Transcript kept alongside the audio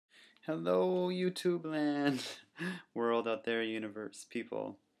Hello, YouTube land, world out there, universe,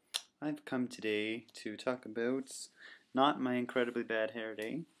 people. I've come today to talk about not my incredibly bad hair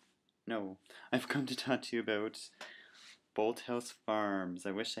day. No, I've come to talk to you about Bolthouse Farms.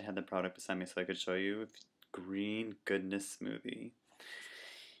 I wish I had the product beside me so I could show you. Green goodness smoothie.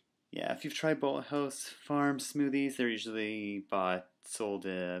 Yeah, if you've tried Bolthouse Farm smoothies, they're usually sold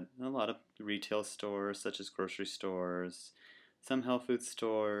in a lot of retail stores, such as grocery stores, some health food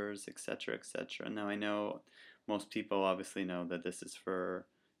stores, etc., etc. Now I know most people obviously know that this is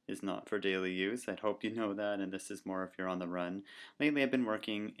not for daily use. I'd hope you know that, and this is more if you're on the run. Lately, I've been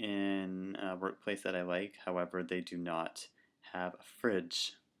working in a workplace that I like. However, they do not have a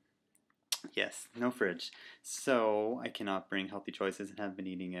fridge. Yes, no fridge. So I cannot bring healthy choices and have been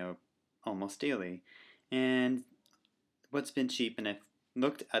eating out almost daily. And what's been cheap, and I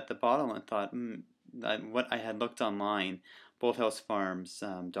looked at the bottle and thought, what I had looked online,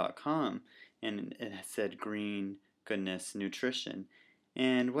 bolthousefarms.com, and it said green goodness nutrition.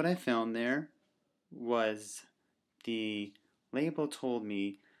 And what I found there was the label told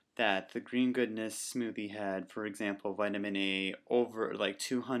me that the green goodness smoothie had, for example, vitamin A over like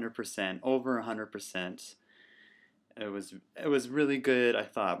 200%, over 100%. It was really good. I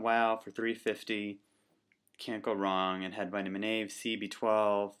thought, wow, for $3.50, can't go wrong. It had vitamin A, C,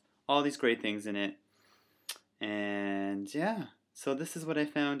 B12, all these great things in it. And yeah, so this is what I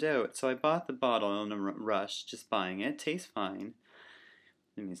found out. So I bought the bottle in a rush, just buying it. Tastes fine.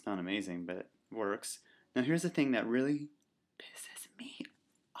 I mean, it's not amazing, but it works. Now here's the thing that really pisses me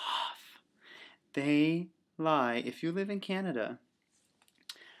off. They lie. If you live in Canada,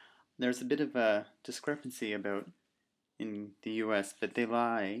 there's a bit of a discrepancy about in the US, but they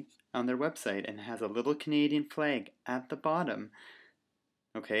lie on their website and it has a little Canadian flag at the bottom,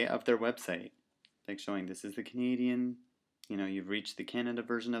 okay, of their website. Like showing this is the Canadian, you've reached the Canada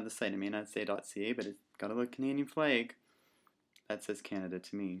version of the site. It may not say .ca, but it's got a little Canadian flag. That says Canada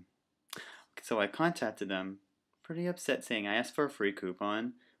to me. So I contacted them, pretty upset, saying I asked for a free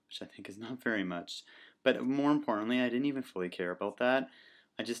coupon, which I think is not very much. But more importantly, I didn't even fully care about that.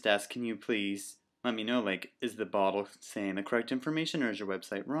 I just asked, can you please let me know, like, is the bottle saying the correct information or is your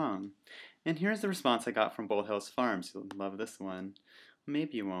website wrong? And here's the response I got from Bolthouse Farms. You'll love this one.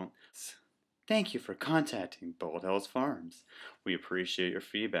 Maybe you won't. Thank you for contacting Bolthouse Farms. We appreciate your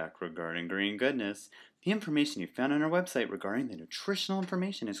feedback regarding green goodness. The information you found on our website regarding the nutritional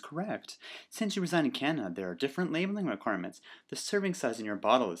information is correct. Since you reside in Canada, there are different labeling requirements. The serving size in your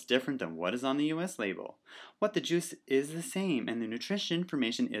bottle is different than what is on the US label. What the juice is the same, and the nutrition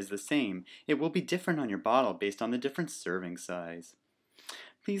information is the same. It will be different on your bottle based on the different serving size.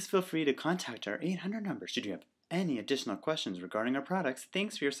 Please feel free to contact our 800 number should you have any additional questions regarding our products.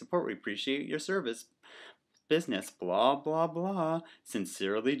 Thanks for your support. We appreciate your service. Business, blah, blah, blah.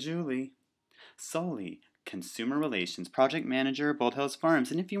 Sincerely, Julie. Solely, Consumer Relations, Project Manager, Bolthouse Farms.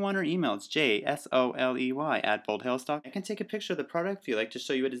 And if you want our email, it's jsoley@bolthouse.com. I can take a picture of the product if you like to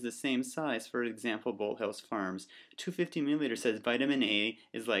show you it is the same size. For example, Bolthouse Farms. 250 milliliter says vitamin A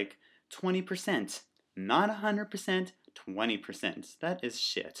is like 20%. Not 100%, 20%. That is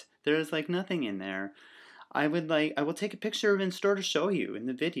shit. There is like nothing in there. I will take a picture of it in store to show you in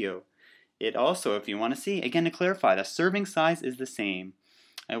the video. It also, if you want to see, again to clarify, the serving size is the same.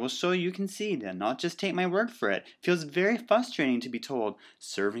 I will show you can see that, not just take my word for it. It feels very frustrating to be told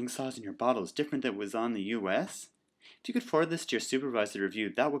serving size in your bottle is different than was on the US. If you could forward this to your supervisor to review,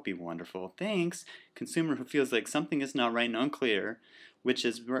 that would be wonderful. Thanks, consumer who feels like something is not right and unclear, which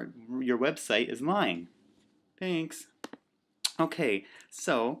is your website is lying. Thanks. Okay,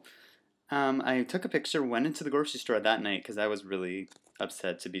 so I took a picture, went into the grocery store that night because I was really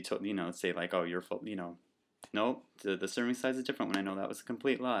upset to be told, say like, oh, you're full, no, the serving size is different when I know that was a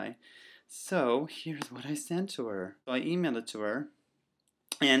complete lie. So here's what I sent to her. So I emailed it to her,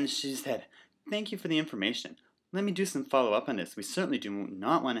 and she said, thank you for the information. Let me do some follow-up on this. We certainly do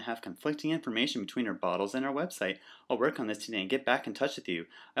not want to have conflicting information between our bottles and our website. I'll work on this today and get back in touch with you.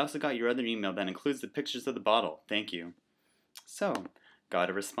 I also got your other email that includes the pictures of the bottle. Thank you. So, got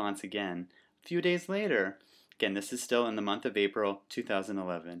a response again. A few days later, again, this is still in the month of April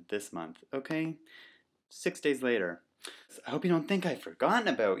 2011, this month, okay? 6 days later, I hope you don't think I've forgotten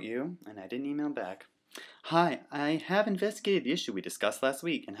about you, and I didn't email back. Hi, I have investigated the issue we discussed last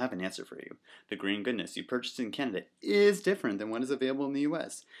week and have an answer for you. The green goodness you purchased in Canada is different than what is available in the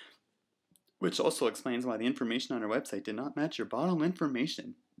US, which also explains why the information on our website did not match your bottle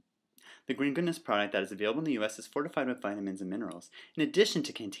information. The Green Goodness product that is available in the US is fortified with vitamins and minerals, in addition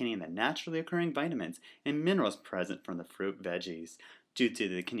to containing the naturally occurring vitamins and minerals present from the fruit veggies. Due to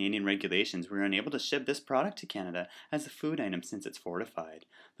the Canadian regulations, we are unable to ship this product to Canada as a food item since it's fortified.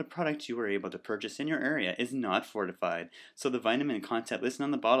 The product you are able to purchase in your area is not fortified, so the vitamin content listed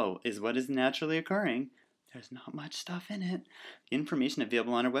on the bottle is what is naturally occurring. There's not much stuff in it. The information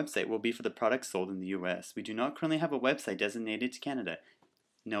available on our website will be for the products sold in the US. We do not currently have a website designated to Canada.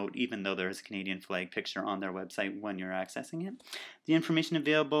 Note, even though there is a Canadian flag picture on their website when you're accessing it, the information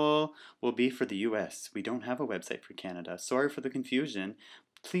available will be for the US. We don't have a website for Canada. Sorry for the confusion.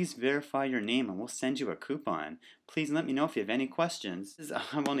 Please verify your name and we'll send you a coupon. Please let me know if you have any questions.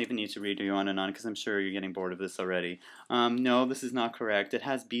 I won't even need to read you on and on because I'm sure you're getting bored of this already. No, this is not correct. It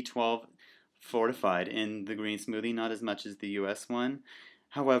has B12 fortified in the green smoothie, not as much as the US one.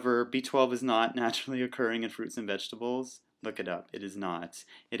 However, B12 is not naturally occurring in fruits and vegetables. Look it up. It is not.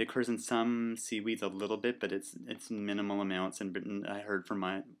 It occurs in some seaweeds a little bit, but it's minimal amounts, and I heard from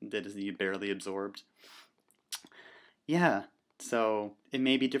that is barely absorbed. Yeah, so it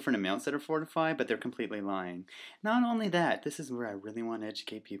may be different amounts that are fortified, but they're completely lying. Not only that, this is where I really want to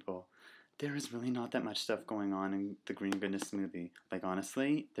educate people. There is really not that much stuff going on in the Green Goodness smoothie. Like,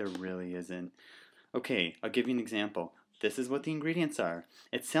 honestly, there really isn't. Okay, I'll give you an example. This is what the ingredients are.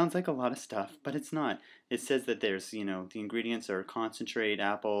 It sounds like a lot of stuff, but it's not. It says that there's, the ingredients are concentrate,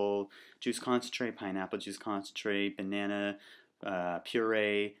 apple juice concentrate, pineapple juice concentrate, banana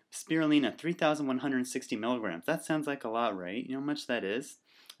puree, spirulina, 3,160 milligrams. That sounds like a lot, right? You know how much that is?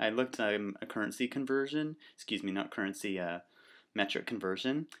 I looked at a currency conversion, excuse me, not currency, metric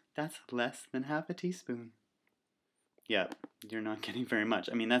conversion. That's less than half a teaspoon. Yeah, you're not getting very much.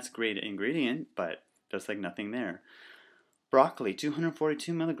 I mean, that's a great ingredient, but just like nothing there. Broccoli,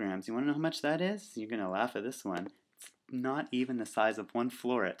 242 milligrams. You want to know how much that is? You're going to laugh at this one. It's not even the size of one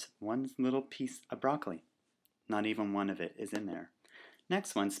floret. One little piece of broccoli. Not even one of it is in there.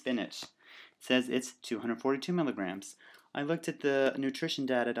 Next one, spinach. It says it's 242 milligrams. I looked at the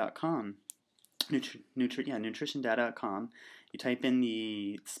nutritiondata.com. Nutritiondata.com. You type in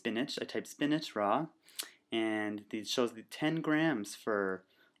the spinach. I type spinach raw, and it shows the 10 grams for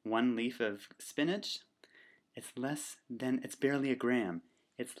one leaf of spinach. It's barely a gram.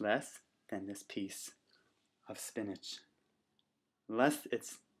 It's less than this piece of spinach.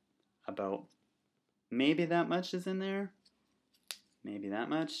 It's about, maybe that much is in there. Maybe that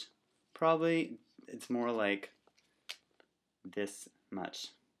much. Probably, it's more like this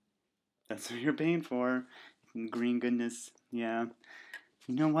much. That's what you're paying for. Green Goodness, yeah.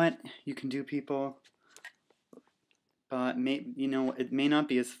 You know what you can do, people? But it may not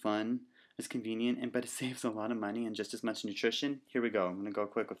be as fun, as convenient, but it saves a lot of money and just as much nutrition. Here we go. I'm gonna go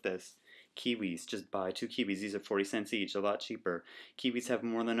quick with this. Kiwis. Just buy 2 kiwis. These are 40 cents each. A lot cheaper. Kiwis have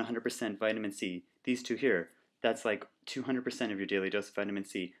more than 100% vitamin C. These two here, that's like 200% of your daily dose of vitamin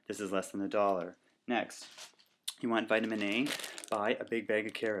C. This is less than $1. Next, you want vitamin A? Buy a big bag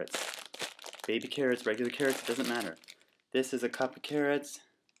of carrots. Baby carrots, regular carrots, it doesn't matter. This is a cup of carrots.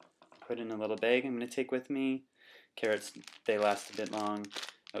 Put in a little bag I'm going to take with me. Carrots, they last a bit long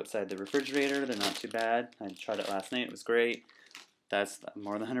outside the refrigerator. They're not too bad. I tried it last night. It was great. That's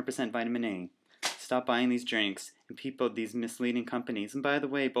more than 100% vitamin A. Stop buying these drinks. And people, these misleading companies. And by the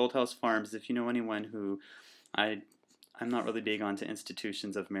way, Bolthouse Farms, if you know anyone who... I'm not really big onto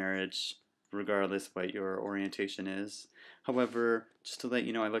institutions of marriage, regardless what your orientation is. However, just to let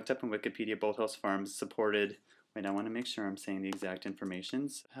you know, I looked up on Wikipedia, Bolthouse Farms supported... Wait, I want to make sure I'm saying the exact information.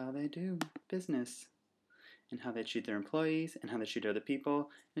 How they do business. And how they treat their employees, and how they treat other people.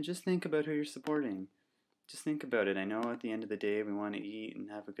 And just think about who you're supporting. Just think about it. I know at the end of the day we want to eat and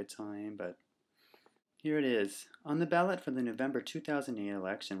have a good time, but here it is. On the ballot for the November 2008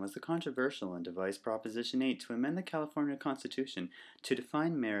 election was the controversial and divisive Proposition 8 to amend the California Constitution to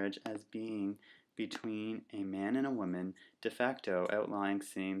define marriage as being between a man and a woman, de facto outlawing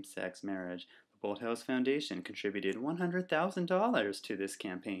same-sex marriage. The Bolthouse Foundation contributed $100,000 to this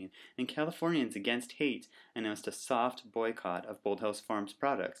campaign, and Californians Against Hate announced a soft boycott of Bolthouse Farms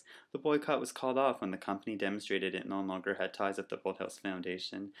products. The boycott was called off when the company demonstrated it no longer had ties with the Bolthouse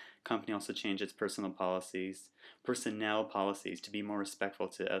Foundation. The company also changed its personnel policies to be more respectful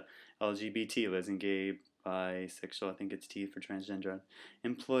to LGBT, lesbian, gay, bisexual, I think it's T for transgender,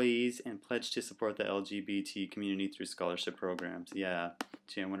 employees, and pledged to support the LGBT community through scholarship programs. Yeah,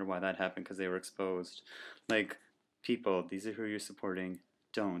 gee, I wonder why that happened, because they were exposed. Like, people, these are who you're supporting.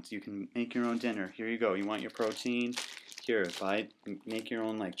 Don't. You can make your own dinner. Here you go. You want your protein? Here, make your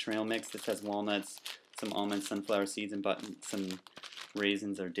own like trail mix. This has walnuts, some almonds, sunflower seeds, and some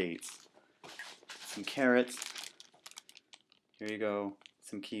raisins or dates. Some carrots. Here you go.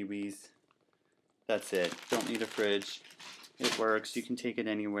 Some kiwis. That's it. Don't need a fridge. It works. You can take it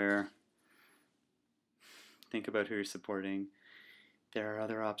anywhere. Think about who you're supporting. There are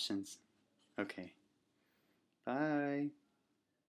other options. Okay. Bye.